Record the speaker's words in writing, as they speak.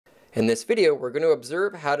In this video, we're going to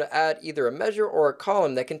observe how to add either a measure or a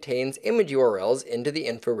column that contains image URLs into the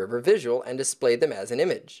Inforiver visual and display them as an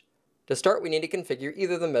image. To start, we need to configure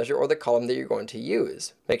either the measure or the column that you're going to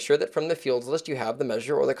use. Make sure that from the fields list you have the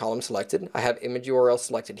measure or the column selected. I have image URL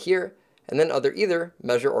selected here, and then under either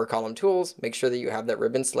measure or column tools, make sure that you have that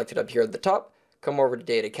ribbon selected up here at the top. Come over to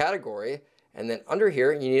data category, and then under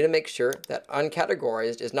here, you need to make sure that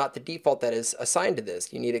uncategorized is not the default that is assigned to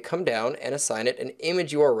this. You need to come down and assign it an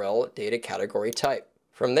image URL data category type.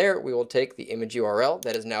 From there, we will take the image URL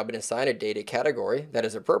that has now been assigned a data category that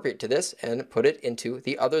is appropriate to this and put it into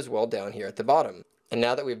the others well down here at the bottom. And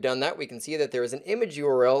now that we've done that, we can see that there is an image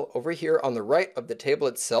URL over here on the right of the table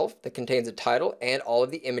itself that contains a title and all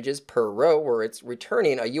of the images per row where it's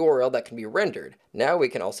returning a URL that can be rendered. Now we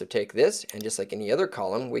can also take this, and just like any other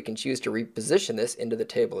column, we can choose to reposition this into the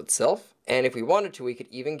table itself. And if we wanted to, we could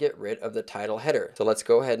even get rid of the title header. So let's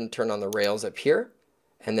go ahead and turn on the rails up here,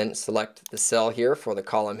 and then select the cell here for the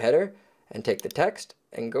column header, and take the text,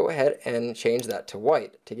 and go ahead and change that to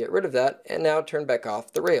white to get rid of that, and now turn back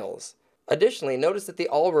off the rails. Additionally, notice that the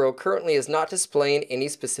all row currently is not displaying any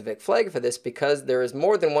specific flag for this because there is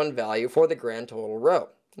more than one value for the grand total row.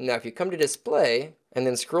 Now if you come to display and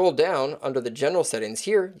then scroll down under the general settings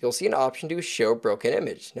here, you'll see an option to show broken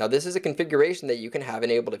image. Now this is a configuration that you can have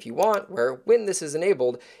enabled if you want, where when this is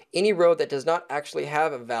enabled, any row that does not actually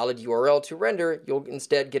have a valid URL to render, you'll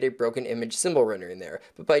instead get a broken image symbol rendering there.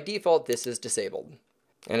 But by default, this is disabled.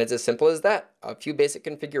 And it's as simple as that. A few basic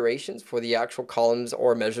configurations for the actual columns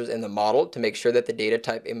or measures in the model to make sure that the data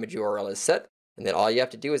type image URL is set. And then all you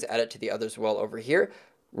have to do is add it to the others well over here,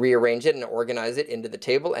 rearrange it and organize it into the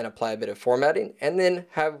table and apply a bit of formatting, and then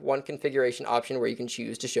have one configuration option where you can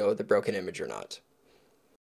choose to show the broken image or not.